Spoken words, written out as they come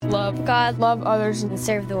Love God, love others, and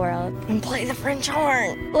serve the world. And play the French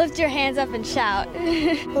horn. Lift your hands up and shout.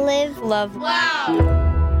 Live, love, wow.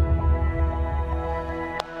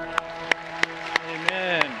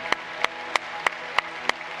 Amen.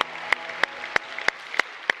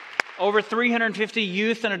 Over 350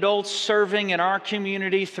 youth and adults serving in our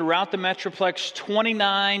community throughout the Metroplex,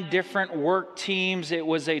 29 different work teams. It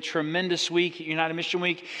was a tremendous week at United Mission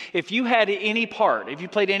Week. If you played any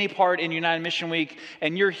part in United Mission Week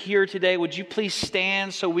and you're here today, would you please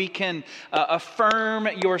stand so we can affirm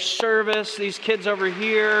your service? These kids over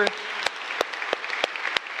here.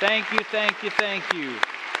 Thank you, thank you, thank you.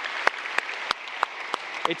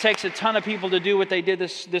 It takes a ton of people to do what they did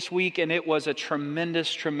this week, and it was a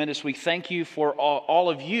tremendous, tremendous week. Thank you for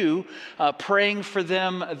all of you praying for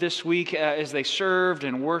them this week as they served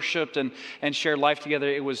and worshiped and shared life together.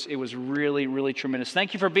 It was really, really tremendous.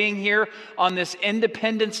 Thank you for being here on this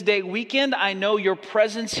Independence Day weekend. I know your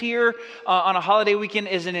presence here on a holiday weekend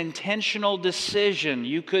is an intentional decision.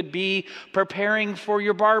 You could be preparing for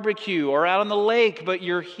your barbecue or out on the lake, but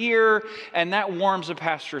you're here, and that warms a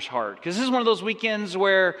pastor's heart. Because this is one of those weekends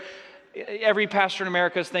where every pastor in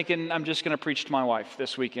America is thinking, I'm just going to preach to my wife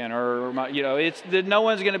this weekend, no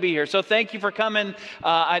one's going to be here. So thank you for coming.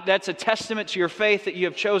 That's a testament to your faith that you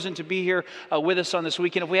have chosen to be here with us on this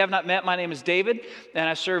weekend. If we have not met, my name is David, and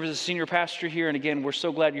I serve as a senior pastor here. And again, we're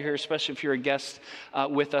so glad you're here, especially if you're a guest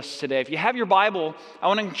with us today. If you have your Bible, I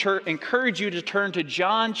want to encourage you to turn to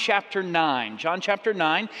John chapter 9. John chapter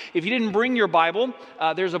 9. If you didn't bring your Bible,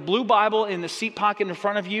 there's a blue Bible in the seat pocket in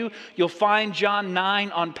front of you. You'll find John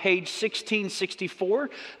 9 on page 1664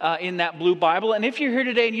 in that blue Bible. And if you're here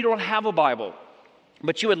today and you don't have a Bible,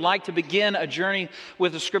 but you would like to begin a journey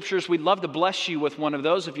with the Scriptures, we'd love to bless you with one of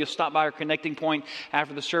those. If you'll stop by our connecting point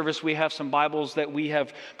after the service, we have some Bibles that we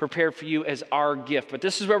have prepared for you as our gift. But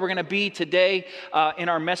this is where we're going to be today in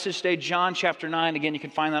our message today, John chapter 9. Again, you can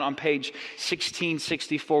find that on page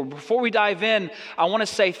 1664. Before we dive in, I want to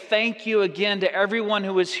say thank you again to everyone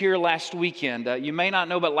who was here last weekend. You may not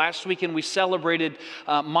know, but last weekend we celebrated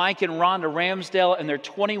Mike and Rhonda Ramsdale and their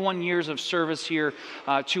 21 years of service here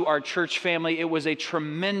to our church family. It was a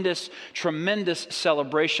tremendous, tremendous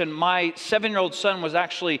celebration. My 7-year-old son was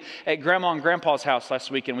actually at Grandma and Grandpa's house last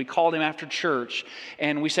week, and we called him after church,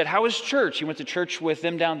 and we said, how was church? He went to church with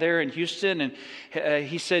them down there in Houston, and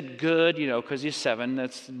he said, good, because he's 7.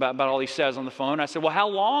 That's about all he says on the phone. I said, well, how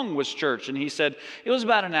long was church? And he said, it was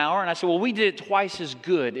about an hour. And I said, well, we did it twice as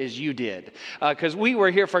good as you did, because we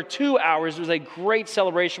were here for 2 hours. It was a great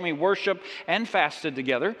celebration. We worshiped and fasted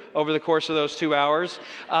together over the course of those 2 hours.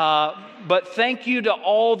 But thank you to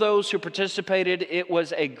all those who participated. It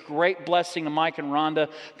was a great blessing to Mike and Rhonda.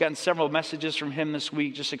 Gotten several messages from him this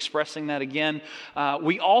week just expressing that again.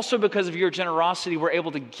 We also, because of your generosity, were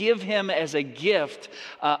able to give him as a gift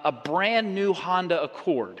a brand new Honda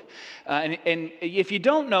Accord. And if you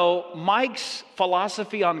don't know, Mike's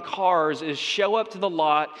philosophy on cars is show up to the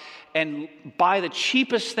lot and buy the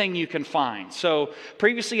cheapest thing you can find. So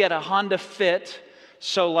previously he had a Honda Fit.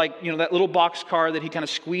 So that little box car that he kind of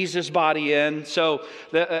squeezed his body in. So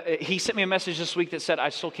he sent me a message this week that said, I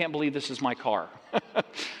still can't believe this is my car.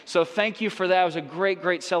 So thank you for that. It was a great,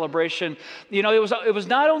 great celebration. It was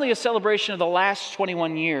not only a celebration of the last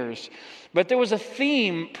 21 years, but there was a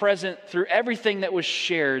theme present through everything that was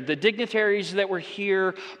shared. The dignitaries that were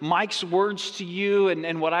here, Mike's words to you,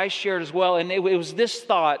 and what I shared as well. And it was this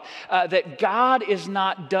thought that God is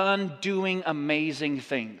not done doing amazing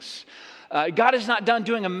things. God is not done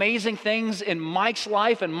doing amazing things in Mike's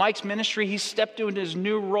life and Mike's ministry. He's stepped into his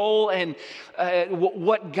new role, and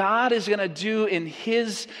what God is going to do in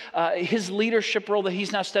his leadership role that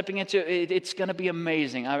he's now stepping into, it's going to be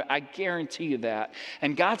amazing. I guarantee you that.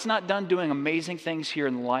 And God's not done doing amazing things here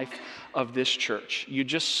in the life of this church. You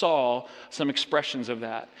just saw some expressions of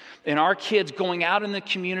that. And our kids going out in the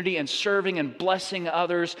community and serving and blessing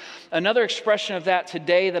others. Another expression of that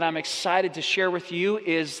today that I'm excited to share with you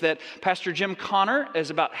is that Pastor Jim Connor is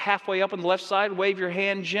about halfway up on the left side. Wave your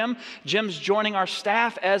hand, Jim. Jim's joining our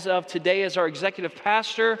staff as of today as our executive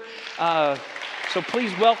pastor. So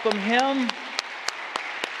please welcome him.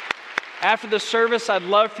 After the service, I'd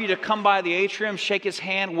love for you to come by the atrium, shake his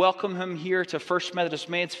hand, welcome him here to First Methodist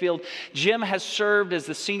Mansfield. Jim has served as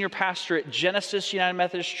the senior pastor at Genesis United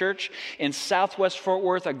Methodist Church in Southwest Fort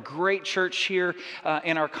Worth, a great church here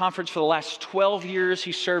in our conference for the last 12 years.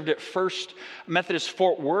 He served at First Methodist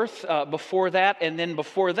Fort Worth before that, and then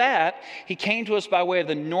before that, he came to us by way of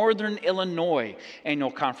the Northern Illinois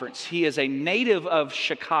Annual Conference. He is a native of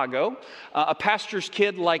Chicago, a pastor's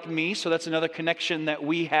kid like me, so that's another connection that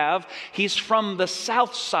we have. He's from the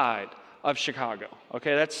south side of Chicago.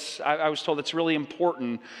 Okay, I was told that's really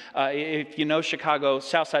important if you know Chicago,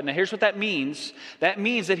 South Side. Now here's what that means. That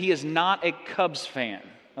means that he is not a Cubs fan,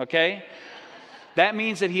 okay? That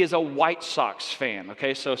means that he is a White Sox fan,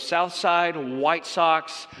 okay? So South Side, White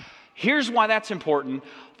Sox. Here's why that's important.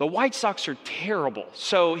 The White Sox are terrible.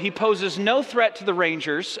 So he poses no threat to the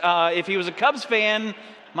Rangers. If he was a Cubs fan,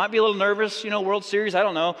 might be a little nervous, World Series, I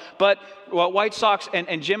don't know. But White Sox,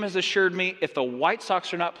 and Jim has assured me, if the White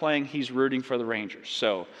Sox are not playing, he's rooting for the Rangers.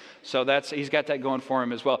 So he's got that going for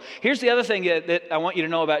him as well. Here's the other thing that I want you to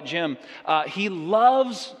know about Jim. He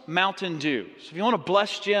loves Mountain Dew. So if you want to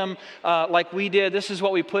bless Jim like we did, this is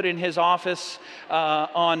what we put in his office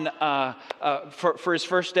for his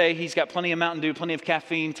first day. He's got plenty of Mountain Dew, plenty of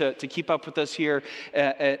caffeine to keep up with us here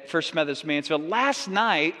at First Methodist Mansfield. Last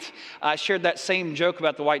night, I shared that same joke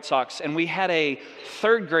about the White Sox, and we had a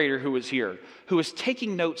third grader who was here, who was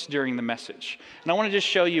taking notes during the message. And I want to just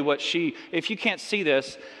show you what if you can't see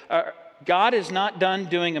this, God is not done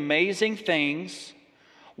doing amazing things.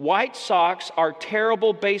 White Sox are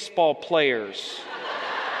terrible baseball players.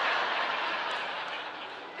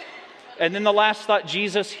 And then the last thought,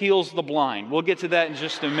 Jesus heals the blind. We'll get to that in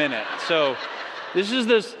just a minute. So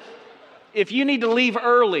if you need to leave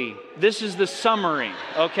early, this is the summary,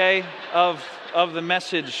 okay, of the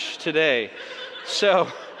message today. So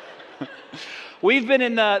we've been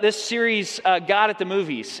in this series, God at the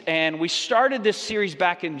Movies, and we started this series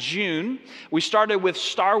back in June. We started with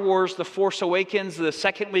Star Wars: The Force Awakens. The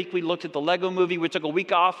second week, we looked at the Lego Movie. We took a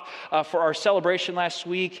week off for our celebration last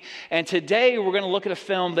week. And today, we're going to look at a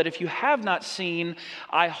film that if you have not seen,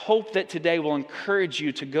 I hope that today will encourage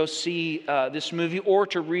you to go see this movie or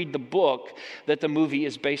to read the book that the movie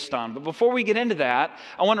is based on. But before we get into that,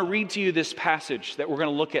 I want to read to you this passage that we're going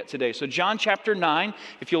to look at today. So John chapter 9,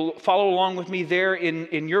 if you'll follow along with me there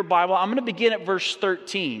in your Bible, I'm going to begin at verse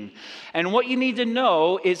 13. And what you need to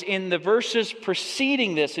know is in the verses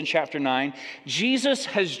preceding this in chapter 9, Jesus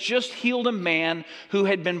has just healed a man who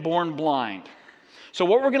had been born blind. So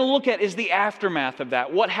what we're going to look at is the aftermath of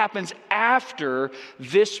that. What happens after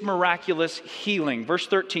this miraculous healing? Verse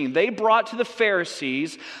 13, they brought to the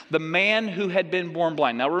Pharisees the man who had been born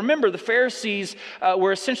blind. Now remember, the Pharisees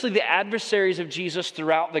were essentially the adversaries of Jesus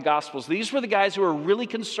throughout the Gospels. These were the guys who were really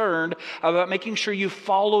concerned about making sure you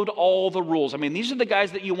followed all the rules. I mean, these are the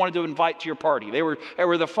guys that you wanted to invite to your party. They were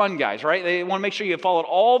the fun guys, right? They want to make sure you followed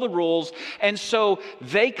all the rules. And so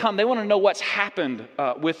they want to know what's happened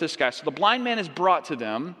with this guy. So the blind man is brought to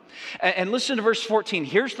them. And listen to verse 14.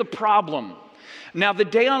 Here's the problem. Now, the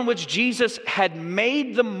day on which Jesus had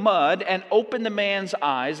made the mud and opened the man's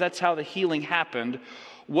eyes, that's how the healing happened,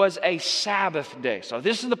 was a Sabbath day. So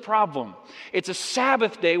this is the problem. It's a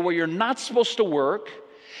Sabbath day where you're not supposed to work,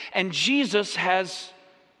 and Jesus has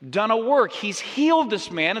done a work. He's healed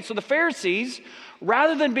this man. And so the Pharisees,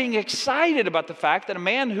 rather than being excited about the fact that a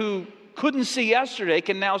man who couldn't see yesterday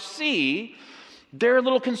can now see, they're a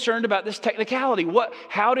little concerned about this technicality.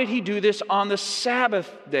 How did he do this on the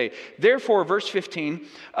Sabbath day? Therefore, verse 15,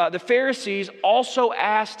 the Pharisees also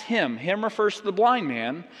asked him refers to the blind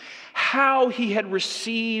man, how he had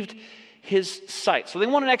received his sight. So they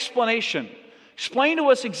want an explanation. Explain to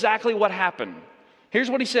us exactly what happened. Here's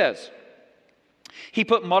what he says. He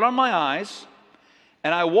put mud on my eyes,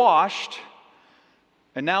 and I washed,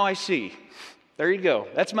 and now I see. There you go.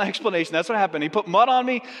 That's my explanation. That's what happened. He put mud on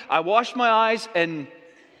me, I washed my eyes, and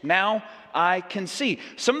now I can see.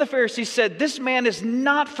 Some of the Pharisees said, this man is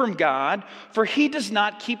not from God, for he does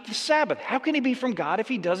not keep the Sabbath. How can he be from God if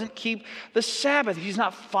he doesn't keep the Sabbath? He's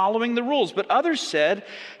not following the rules. But others said,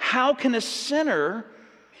 how can a sinner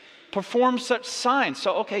perform such signs?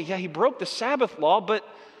 So, okay, yeah, he broke the Sabbath law, but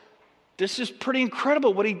this is pretty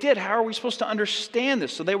incredible what he did. How are we supposed to understand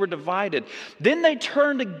this? So they were divided. Then they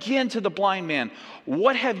turned again to the blind man.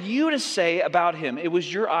 What have you to say about him? It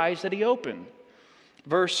was your eyes that he opened.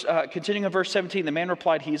 Continuing in verse 17, the man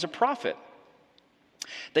replied, he is a prophet.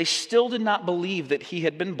 They still did not believe that he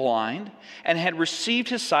had been blind and had received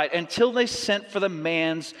his sight until they sent for the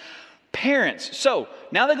man's parents. So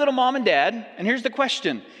now they go to mom and dad, and here's the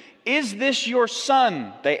question. Is this your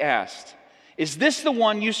son? They asked. Is this the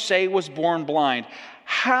one you say was born blind?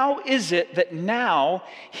 How is it that now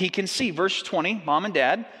he can see? Verse 20, mom and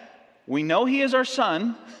dad, we know he is our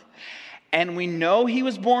son, and we know he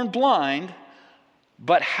was born blind,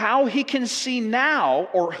 but how he can see now,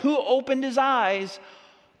 or who opened his eyes,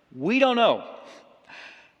 we don't know.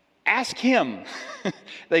 Ask him,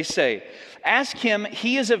 they say. Ask him,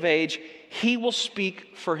 he is of age, he will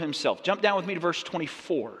speak for himself. Jump down with me to verse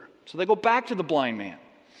 24. So they go back to the blind man.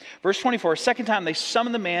 Verse 24, second time they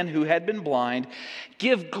summoned the man who had been blind.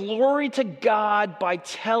 Give glory to God by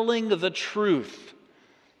telling the truth.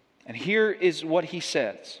 And here is what he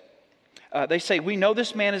says. They say, we know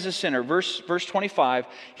this man is a sinner. Verse 25,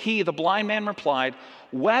 he, the blind man, replied,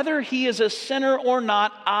 whether he is a sinner or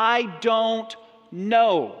not, I don't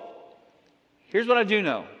know. Here's what I do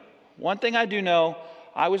know. One thing I do know,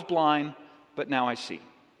 I was blind, but now I see.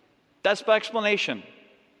 That's the explanation.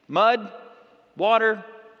 Mud, water,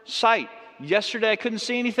 sight. Yesterday I couldn't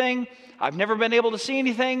see anything. I've never been able to see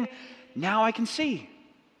anything. Now I can see.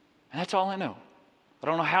 And that's all I know. I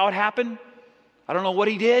don't know how it happened. I don't know what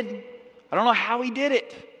he did. I don't know how he did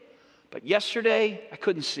it. But yesterday I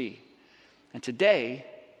couldn't see. And today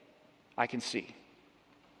I can see.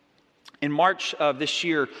 In March of this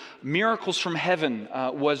year, Miracles from Heaven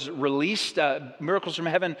was released. Miracles from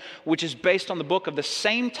Heaven, which is based on the book of the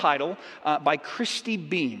same title by Christy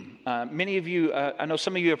Beam. Many of you, I know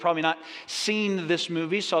some of you have probably not seen this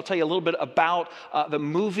movie, so I'll tell you a little bit about the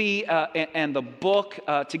movie and the book.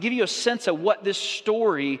 To give you a sense of what this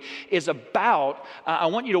story is about, I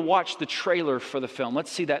want you to watch the trailer for the film.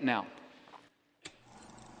 Let's see that now.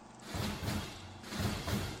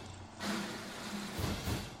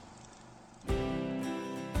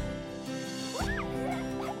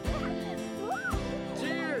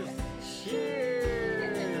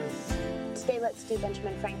 Let's do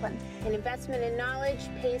Benjamin Franklin. An investment in knowledge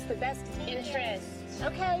pays the best interest.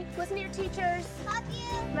 Okay, listen to your teachers. Love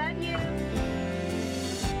you. Love you.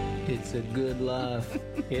 It's a good life.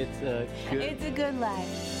 It's a good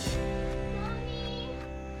life. Mommy.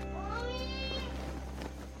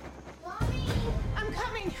 I'm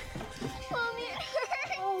coming. Mommy, it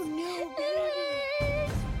hurts. Oh, no,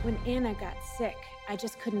 baby. When Anna got sick, I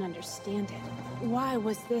just couldn't understand it. Why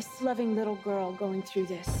was this loving little girl going through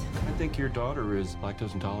this? I think your daughter is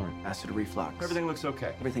lactose intolerant. Acid reflux. Everything looks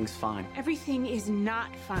okay. Everything's fine. Everything is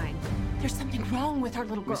not fine. There's something wrong with our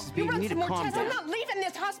little girl. Mrs. B, you need to calm down. I'm not leaving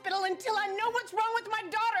this hospital until I know what's wrong with my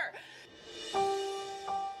daughter.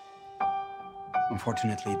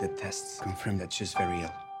 Unfortunately, the tests confirm that she's very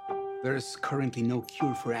ill. There is currently no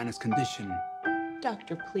cure for Anna's condition.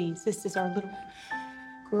 Doctor, please. This is our little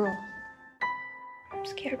girl. I'm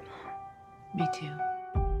scared, Mom. Me too.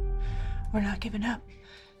 We're not giving up.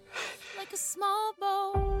 Like a small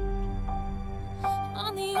boat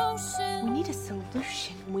on the ocean. We need a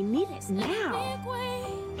solution. We need it now.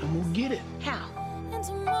 And we'll get it. How?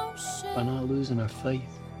 By not losing our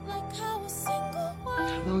faith. Like how a single word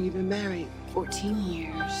How long have you been married? 14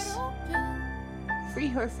 years. Free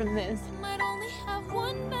her from this. might only have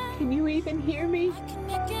one man. Can you even hear me? I can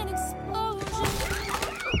make an explosion.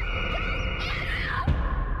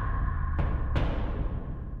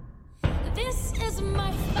 This is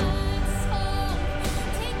my fight song.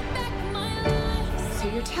 Take back my life. So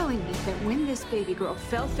you're telling me that when this baby girl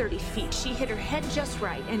fell 30 feet, she hit her head just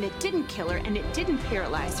right, and it didn't kill her, and it didn't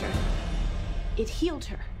paralyze her. It healed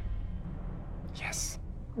her. Yes.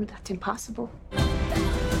 Well, that's impossible.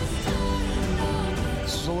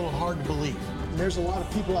 This is a little hard to believe. There's a lot of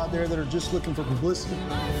people out there that are just looking for publicity.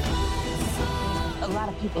 A lot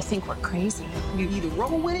of people think we're crazy. You either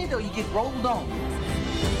roll with it or you get rolled on.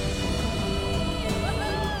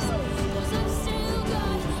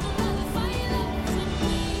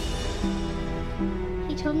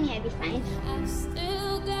 He told me I'd be fine. I've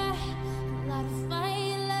still got a lot of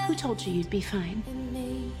fire left Who told you you'd be fine? in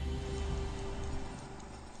me.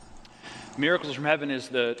 Miracles from Heaven is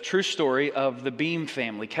the true story of the Beam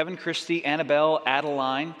family, Kevin, Christy, Annabelle,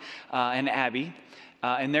 Adeline, and Abby,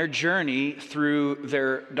 and their journey through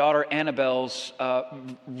their daughter Annabelle's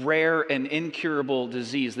rare and incurable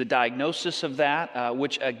disease. The diagnosis of that,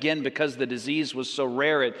 which again, because the disease was so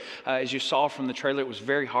rare, as you saw from the trailer, it was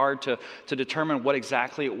very hard to determine what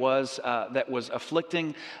exactly it was that was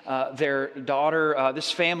afflicting their daughter. This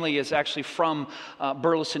family is actually from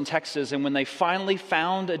Burleson, Texas, and when they finally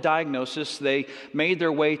found a diagnosis, they made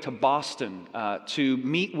their way to Boston to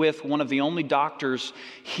meet with one of the only doctors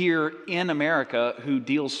here in America who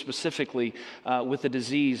deals specifically with the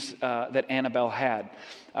disease that Annabelle had.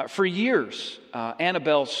 For years,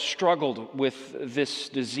 Annabelle struggled with this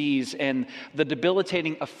disease and the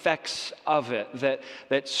debilitating effects of it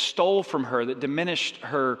that stole from her, that diminished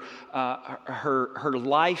her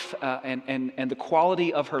life and the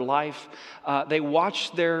quality of her life. They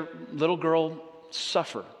watched their little girl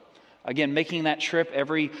suffer Again, making that trip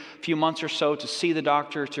every few months or so to see the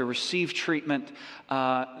doctor, to receive treatment,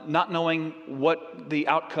 not knowing what the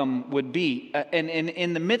outcome would be. And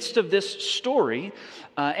in the midst of this story,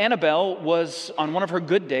 Annabelle was, on one of her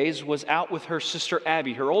good days, was out with her sister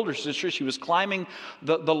Abby, her older sister. She was climbing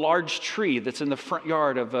the large tree that's in the front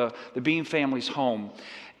yard of the Beam family's home.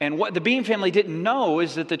 And what the Beam family didn't know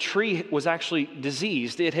is that the tree was actually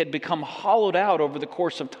diseased. It had become hollowed out over the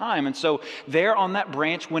course of time. And so there on that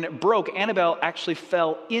branch, when it broke, Annabelle actually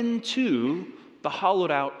fell into the hollowed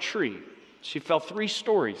out tree. She fell 3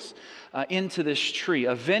 stories into this tree.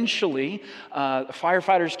 Eventually,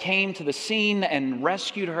 firefighters came to the scene and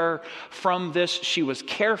rescued her from this. She was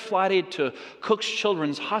care flighted to Cook's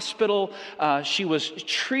Children's Hospital. She was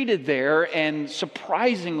treated there, and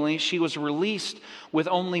surprisingly, she was released with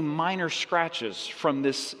only minor scratches from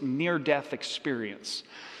this near-death experience.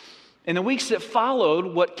 In the weeks that followed,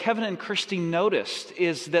 what Kevin and Christy noticed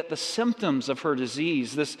is that the symptoms of her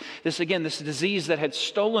disease, this disease that had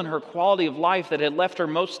stolen her quality of life, that had left her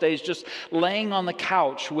most days just laying on the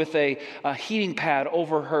couch with a heating pad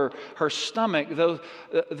over her stomach,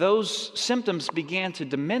 those symptoms began to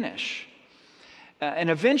diminish. And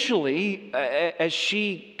eventually, as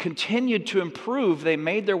she continued to improve, they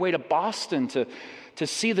made their way to Boston to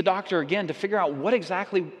see the doctor again, to figure out what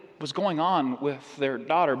exactly was going on with their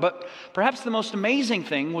daughter. But perhaps the most amazing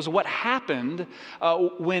thing was what happened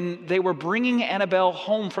when they were bringing Annabelle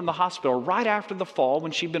home from the hospital right after the fall,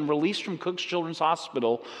 when she'd been released from Cook's Children's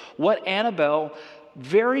Hospital. What Annabelle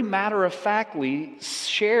very matter-of-factly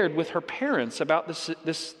shared with her parents about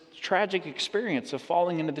this tragic experience of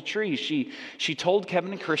falling into the tree. She told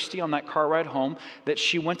Kevin and Christy on that car ride home that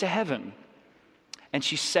she went to heaven, and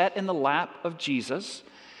she sat in the lap of Jesus,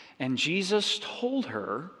 and Jesus told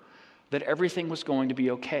her that everything was going to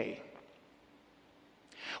be okay.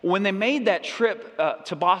 When they made that trip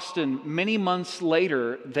to Boston many months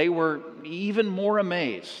later, they were even more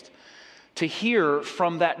amazed to hear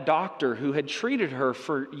from that doctor who had treated her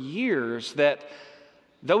for years that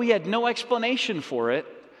though he had no explanation for it,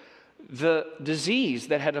 the disease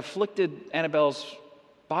that had afflicted Annabelle's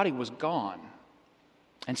body was gone.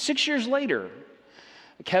 And 6 years later,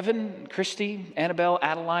 Kevin, Christy, Annabelle,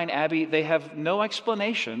 Adeline, Abby, they have no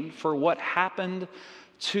explanation for what happened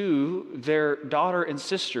to their daughter and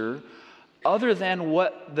sister other than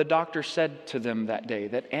what the doctor said to them that day,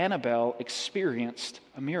 that Annabelle experienced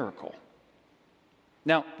a miracle.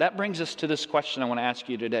 Now, that brings us to this question I want to ask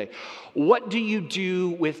you today. What do you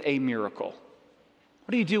do with a miracle?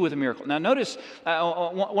 What do you do with a miracle? Now, notice, I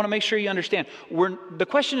want to make sure you understand, the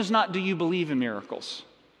question is not, do you believe in miracles?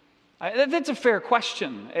 That's a fair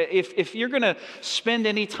question. If you're going to spend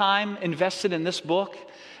any time invested in this book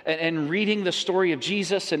and reading the story of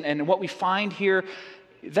Jesus and what we find here,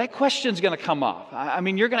 that question's going to come up. I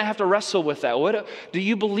mean, you're going to have to wrestle with that. Do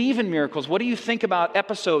you believe in miracles? What do you think about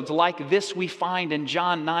episodes like this we find in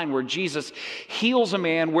John 9 where Jesus heals a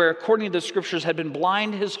man where, according to the scriptures, had been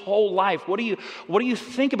blind his whole life? What do you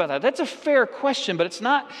think about that? That's a fair question, but it's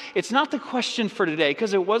not the question for today,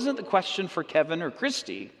 because it wasn't the question for Kevin or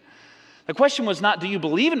Christy. The question was not, do you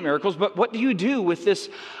believe in miracles, but what do you do with this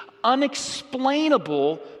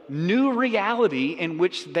unexplainable new reality in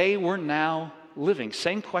which they were now living?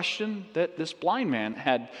 Same question that this blind man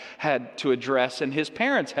had to address and his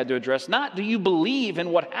parents had to address. Not do you believe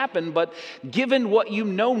in what happened, but given what you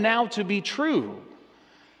know now to be true,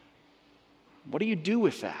 what do you do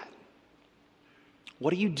with that?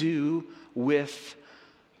 What do you do with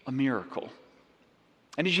a miracle?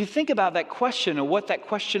 And as you think about that question and what that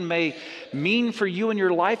question may mean for you in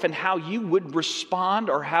your life and how you would respond,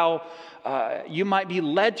 or how you might be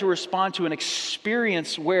led to respond to an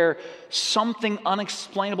experience where something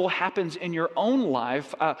unexplainable happens in your own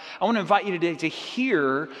life, I want to invite you today to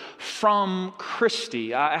hear from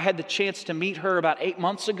Christy. I had the chance to meet her about 8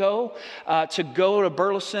 months ago, to go to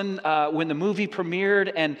Burleson when the movie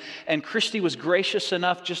premiered, and Christy was gracious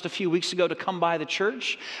enough just a few weeks ago to come by the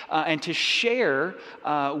church and to share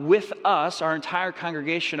with us, our entire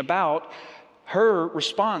congregation, about her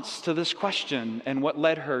response to this question and what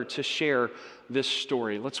led her to share this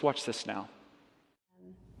story. Let's watch this now.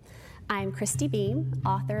 I'm Christy Beam,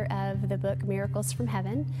 author of the book Miracles from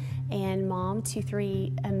Heaven, and mom to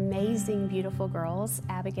 3 amazing, beautiful girls,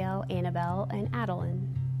 Abigail, Annabelle, and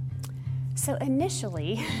Adeline. So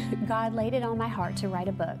initially, God laid it on my heart to write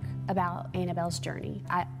a book about Annabelle's journey.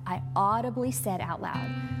 I audibly said out loud,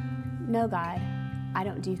 "No, God, I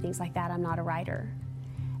don't do things like that. I'm not a writer."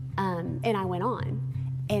 And I went on.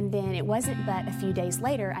 And then it wasn't but a few days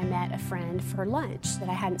later, I met a friend for lunch that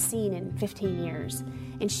I hadn't seen in 15 years.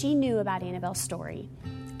 And she knew about Annabelle's story.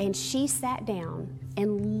 And she sat down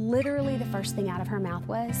and literally the first thing out of her mouth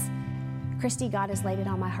was, Christy, God has laid it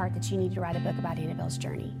on my heart that you need to write a book about Annabelle's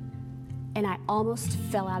journey. And I almost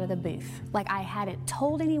fell out of the booth. Like I hadn't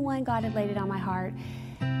told anyone God had laid it on my heart.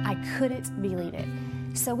 I couldn't believe it.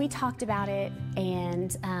 So we talked about it,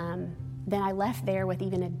 and then I left there with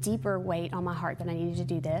even a deeper weight on my heart that I needed to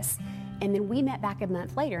do this. And then we met back a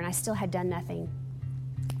month later, and I still had done nothing.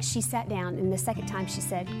 She sat down, and the second time she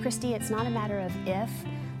said, Christy, it's not a matter of if.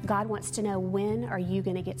 God wants to know, when are you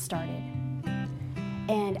going to get started?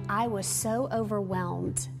 And I was so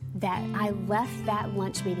overwhelmed that I left that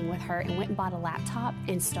lunch meeting with her and went and bought a laptop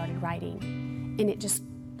and started writing. And it just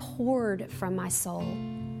poured from my soul.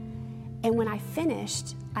 And when I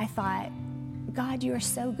finished, I thought, God, you are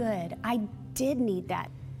so good. I did need that.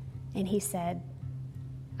 And he said,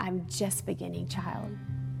 I'm just beginning, child.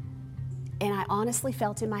 And I honestly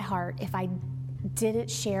felt in my heart, if I didn't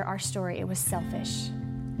share our story, it was selfish.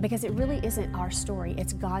 Because it really isn't our story,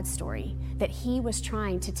 it's God's story that he was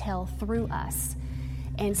trying to tell through us.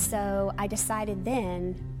 And so I decided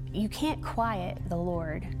then, you can't quiet the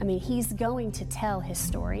Lord. I mean, he's going to tell his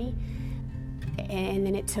story. And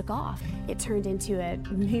then it took off. It turned into a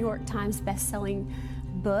New York Times best-selling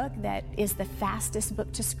book that is the fastest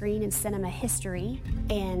book to screen in cinema history.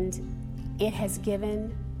 And it has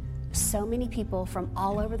given so many people from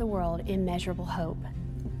all over the world immeasurable hope.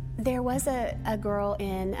 There was a girl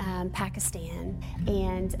in Pakistan,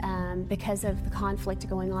 and because of the conflict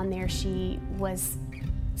going on there, she was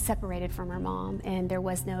separated from her mom, and there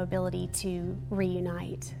was no ability to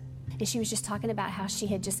reunite. And she was just talking about how she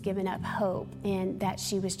had just given up hope and that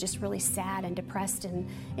she was just really sad and depressed and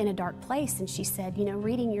in a dark place. And she said, you know,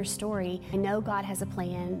 reading your story, I know God has a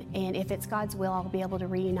plan, and if it's God's will, I'll be able to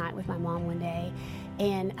reunite with my mom one day.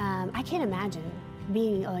 And I can't imagine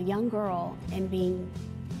being a young girl and being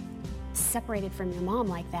separated from your mom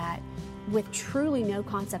like that with truly no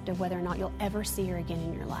concept of whether or not you'll ever see her again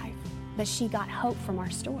in your life. But she got hope from our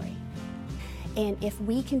story. And if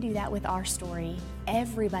we can do that with our story,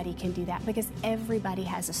 everybody can do that, because everybody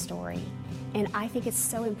has a story. And I think it's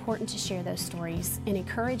so important to share those stories and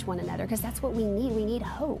encourage one another, because that's what we need. We need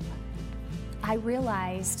hope. I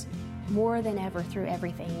realized more than ever through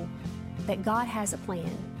everything that God has a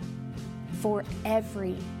plan for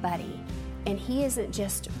everybody. And he isn't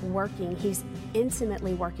just working, he's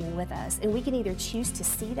intimately working with us. And we can either choose to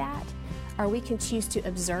see that, or we can choose to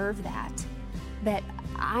observe that. But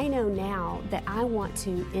I know now that I want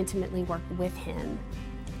to intimately work with him.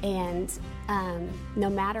 And no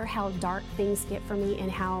matter how dark things get for me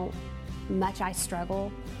and how much I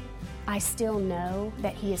struggle, I still know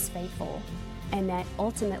that he is faithful and that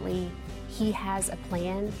ultimately he has a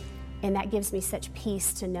plan. And that gives me such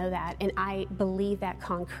peace to know that. And I believe that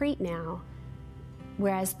concrete now,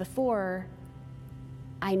 whereas before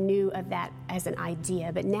I knew of that as an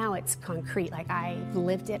idea, but now it's concrete. Like, I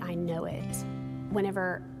lived it, I know it.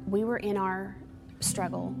 Whenever we were in our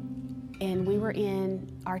struggle and we were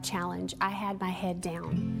in our challenge, I had my head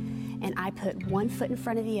down and I put one foot in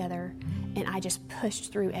front of the other, and I just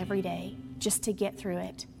pushed through every day just to get through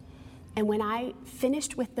it. And when I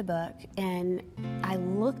finished with the book and I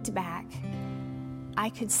looked back, I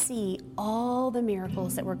could see all the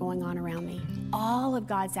miracles that were going on around me, all of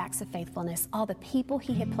God's acts of faithfulness, all the people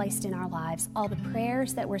he had placed in our lives, all the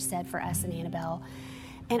prayers that were said for us and Annabelle.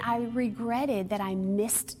 And I regretted that I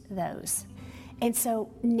missed those. And so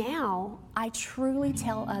now I truly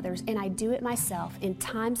tell others, and I do it myself, in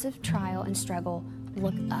times of trial and struggle,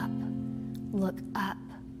 look up,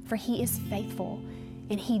 for he is faithful.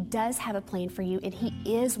 And he does have a plan for you, and he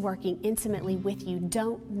is working intimately with you.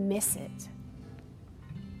 Don't miss it.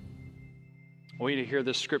 I want you to hear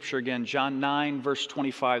this scripture again. John 9, verse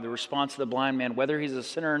 25, the response of the blind man, whether he's a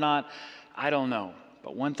sinner or not, I don't know.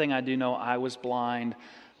 But one thing I do know, I was blind,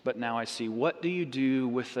 but now I see. What do you do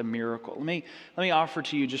with the miracle? Let me offer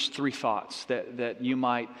to you just three thoughts that you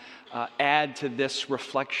might add to this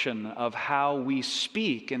reflection of how we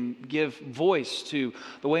speak and give voice to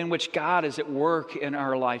the way in which God is at work in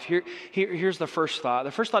our life. Here's the first thought.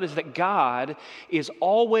 The first thought is that God is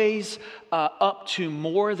always up to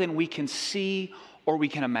more than we can see or we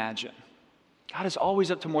can imagine. God is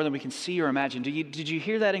always up to more than we can see or imagine. Did you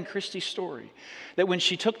hear that in Christy's story? That when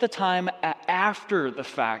she took the time after the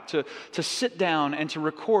fact to sit down and to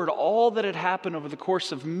record all that had happened over the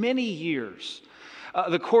course of many years,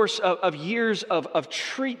 the course of years of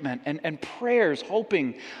treatment and prayers,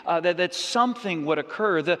 hoping that something would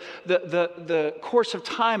occur, the course of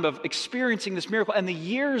time of experiencing this miracle, and the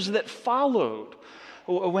years that followed,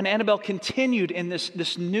 when Annabelle continued in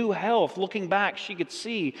this new health, looking back, she could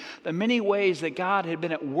see the many ways that God had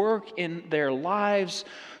been at work in their lives,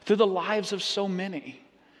 through the lives of so many.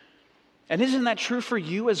 And isn't that true for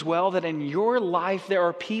you as well, that in your life there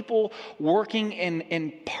are people working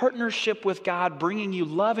in partnership with God, bringing you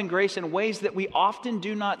love and grace in ways that we often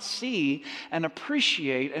do not see and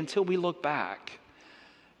appreciate until we look back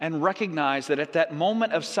and recognize that at that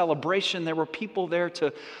moment of celebration, there were people there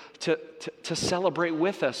to celebrate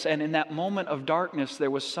with us. And in that moment of darkness, there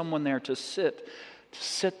was someone there to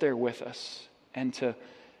sit there with us and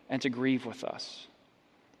to grieve with us.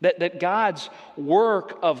 That God's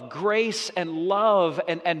work of grace and love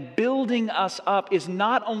and building us up is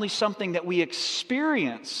not only something that we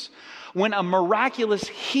experience when a miraculous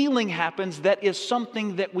healing happens, that is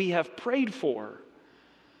something that we have prayed for,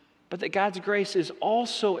 but that God's grace is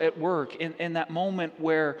also at work in that moment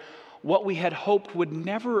where what we had hoped would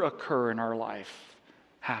never occur in our life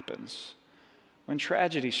happens. When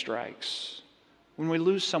tragedy strikes, when we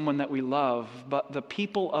lose someone that we love, but the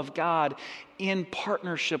people of God in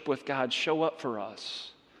partnership with God show up for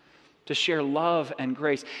us to share love and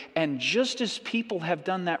grace. And just as people have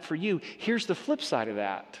done that for you, here's the flip side of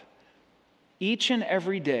that. Each and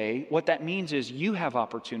every day, what that means is you have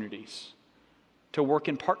opportunities to work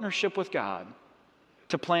in partnership with God,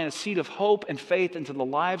 to plant a seed of hope and faith into the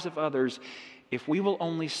lives of others, if we will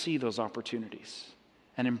only see those opportunities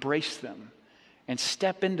and embrace them and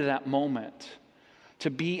step into that moment to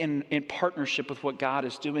be in partnership with what God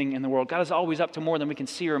is doing in the world. God is always up to more than we can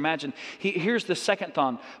see or imagine. Here's the second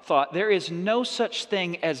thought. There is no such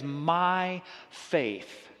thing as my faith.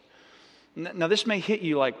 Now, this may hit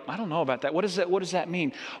you like, I don't know about that. What does that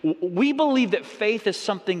mean? We believe that faith is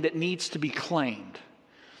something that needs to be claimed.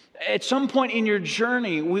 At some point in your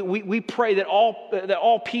journey, we pray that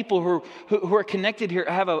all people who are connected here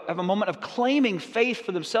have a moment of claiming faith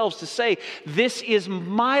for themselves to say, this is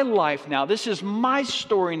my life now. This is my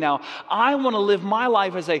story now. I want to live my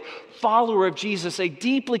life as a follower of Jesus, a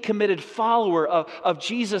deeply committed follower of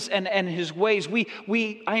Jesus and his ways.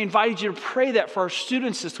 I invited you to pray that for our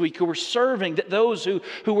students this week who were serving, that those who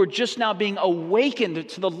were just now being awakened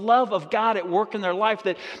to the love of God at work in their life,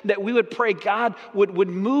 that we would pray God would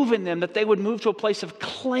move in them, that they would move to a place of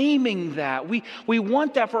claiming that. We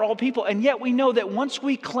want that for all people, and yet we know that once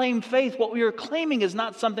we claim faith, what we are claiming is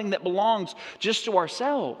not something that belongs just to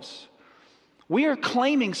ourselves. We are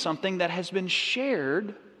claiming something that has been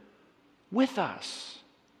shared with us.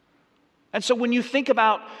 And so when you think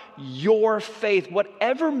about your faith,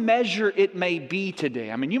 whatever measure it may be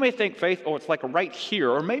today, I mean, you may think faith, it's like right here,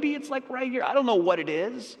 or maybe it's like right here. I don't know what it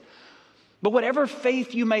is. But whatever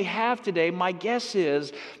faith you may have today, my guess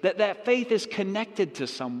is that faith is connected to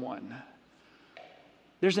someone.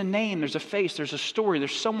 There's a name, there's a face, there's a story,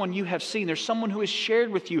 there's someone you have seen, there's someone who has shared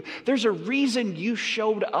with you. There's a reason you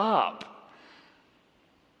showed up.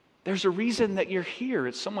 There's a reason that you're here.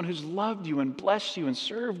 It's someone who's loved you and blessed you and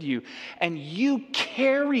served you. And you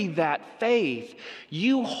carry that faith.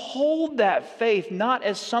 You hold that faith not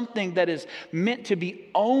as something that is meant to be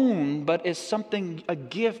owned, but as something, a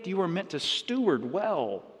gift you are meant to steward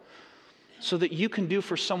well so that you can do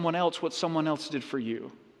for someone else what someone else did for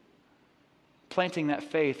you. Planting that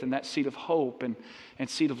faith and that seed of hope and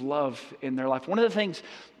seed of love in their life. One of the things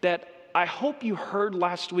that I hope you heard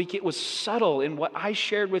last week, it was subtle in what I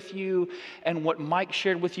shared with you and what Mike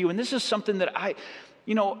shared with you. And this is something that I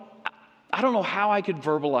don't know how I could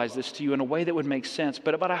verbalize this to you in a way that would make sense,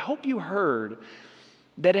 but I hope you heard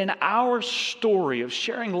that in our story of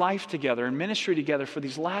sharing life together and ministry together for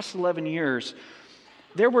these last 11 years,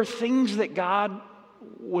 there were things that God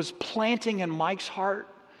was planting in Mike's heart,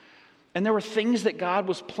 and there were things that God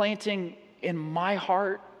was planting in my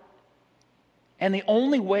heart. And the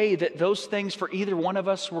only way that those things for either one of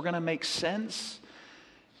us were going to make sense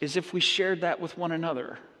is if we shared that with one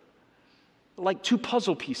another. Like two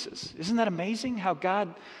puzzle pieces. Isn't that amazing how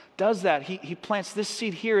God does that? He plants this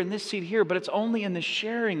seed here and this seed here, but it's only in the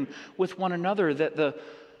sharing with one another that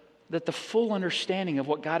the full understanding of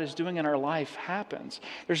what God is doing in our life happens.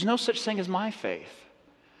 There's no such thing as my faith,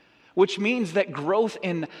 which means that growth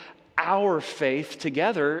in our faith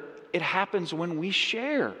together, it happens when we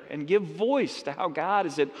share and give voice to how God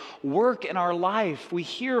is at work in our life. We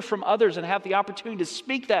hear from others and have the opportunity to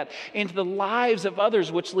speak that into the lives of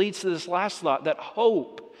others, which leads to this last thought, that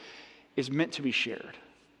hope is meant to be shared.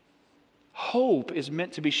 Hope is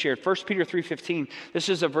meant to be shared. 1 Peter 3:15, this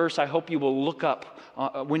is a verse I hope you will look up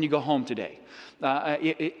when you go home today.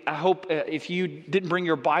 I hope if you didn't bring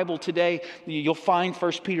your Bible today, you'll find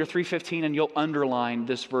 1 Peter 3:15 and you'll underline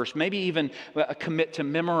this verse. Maybe even commit to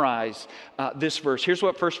memorize this verse. Here's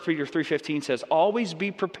what 1 Peter 3:15 says. Always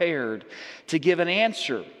be prepared to give an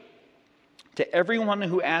answer to everyone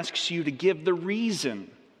who asks you to give the reason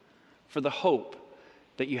for the hope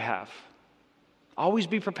that you have. Always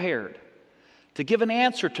be prepared to give an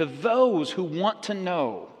answer to those who want to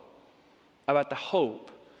know about the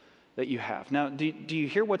hope that you have. Now, do you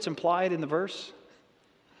hear what's implied in the verse?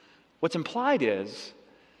 What's implied is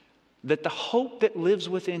that the hope that lives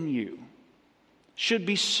within you should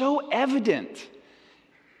be so evident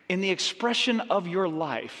in the expression of your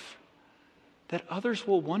life that others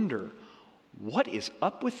will wonder, what is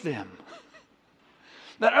up with them?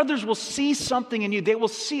 That others will see something in you. They will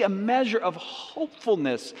see a measure of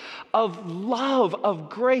hopefulness, of love, of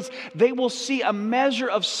grace. They will see a measure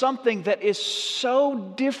of something that is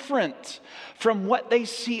so different from what they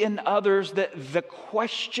see in others that the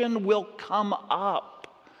question will come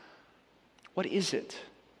up. What is it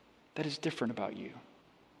that is different about you?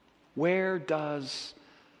 Where does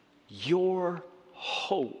your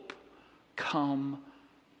hope come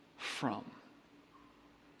from?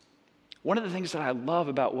 One of the things that I love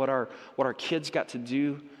about what our kids got to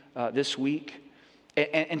do this week,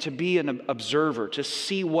 and to be an observer, to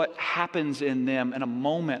see what happens in them in a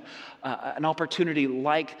moment, an opportunity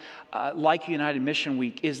like United Mission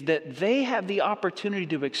Week, is that they have the opportunity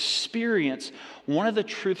to experience one of the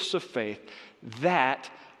truths of faith, that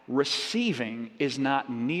receiving is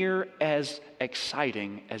not near as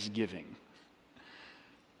exciting as giving.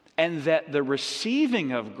 And that the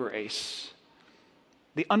receiving of grace,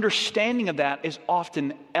 the understanding of that, is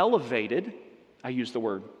often elevated. I used the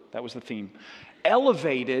word, that was the theme.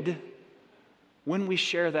 Elevated when we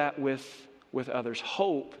share that with others.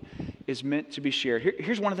 Hope is meant to be shared.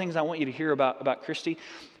 Here's one of the things I want you to hear about Christy.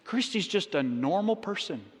 Christy's just a normal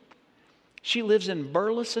person. She lives in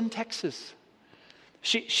Burleson, Texas.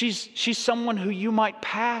 She's someone who you might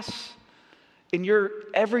pass in your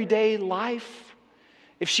everyday life.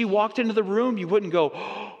 If she walked into the room, you wouldn't go,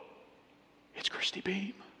 oh, it's Christy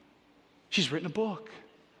Beam. She's written a book.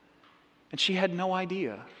 And she had no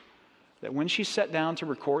idea that when she sat down to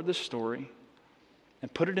record this story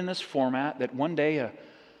and put it in this format, that one day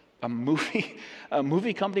a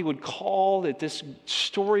movie company would call, that this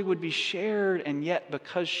story would be shared, and yet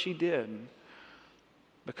because she did,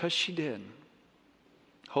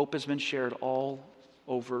 hope has been shared all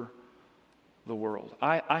over the world.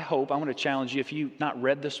 I hope, I want to challenge you, if you've not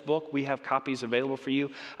read this book, we have copies available for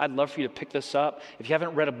you. I'd love for you to pick this up. If you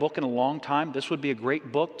haven't read a book in a long time, this would be a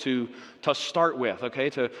great book to start with,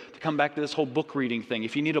 okay, to come back to this whole book reading thing.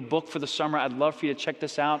 If you need a book for the summer, I'd love for you to check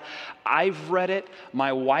this out. I've read it.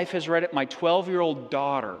 My wife has read it. My 12-year-old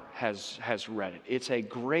daughter has read it. It's a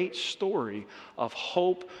great story of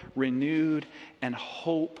hope renewed and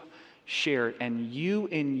hope shared. And you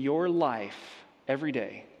in your life every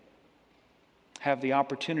day have the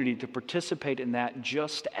opportunity to participate in that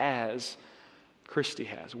just as Christy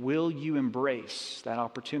has. Will you embrace that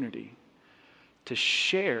opportunity to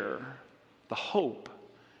share the hope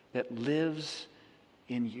that lives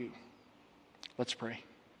in you? Let's pray.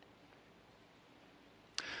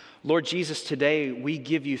 Lord Jesus, today we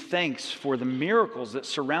give you thanks for the miracles that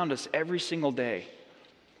surround us every single day.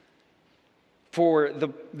 For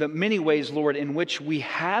the many ways, Lord, in which we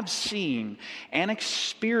have seen and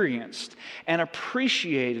experienced and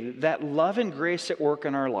appreciated that love and grace at work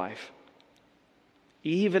in our life.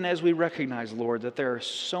 Even as we recognize, Lord, that there are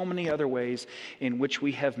so many other ways in which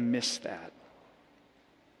we have missed that.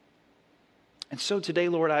 And so today,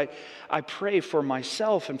 Lord, I pray for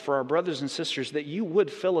myself and for our brothers and sisters that you would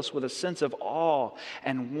fill us with a sense of awe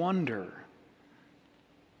and wonder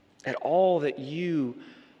at all that you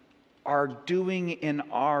are doing in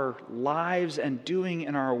our lives and doing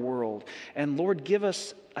in our world. And Lord, give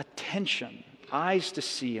us attention, eyes to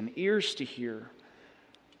see and ears to hear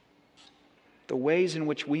the ways in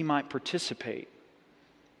which we might participate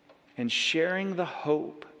in sharing the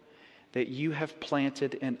hope that you have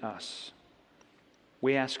planted in us.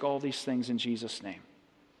 We ask all these things in Jesus' name.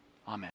 Amen.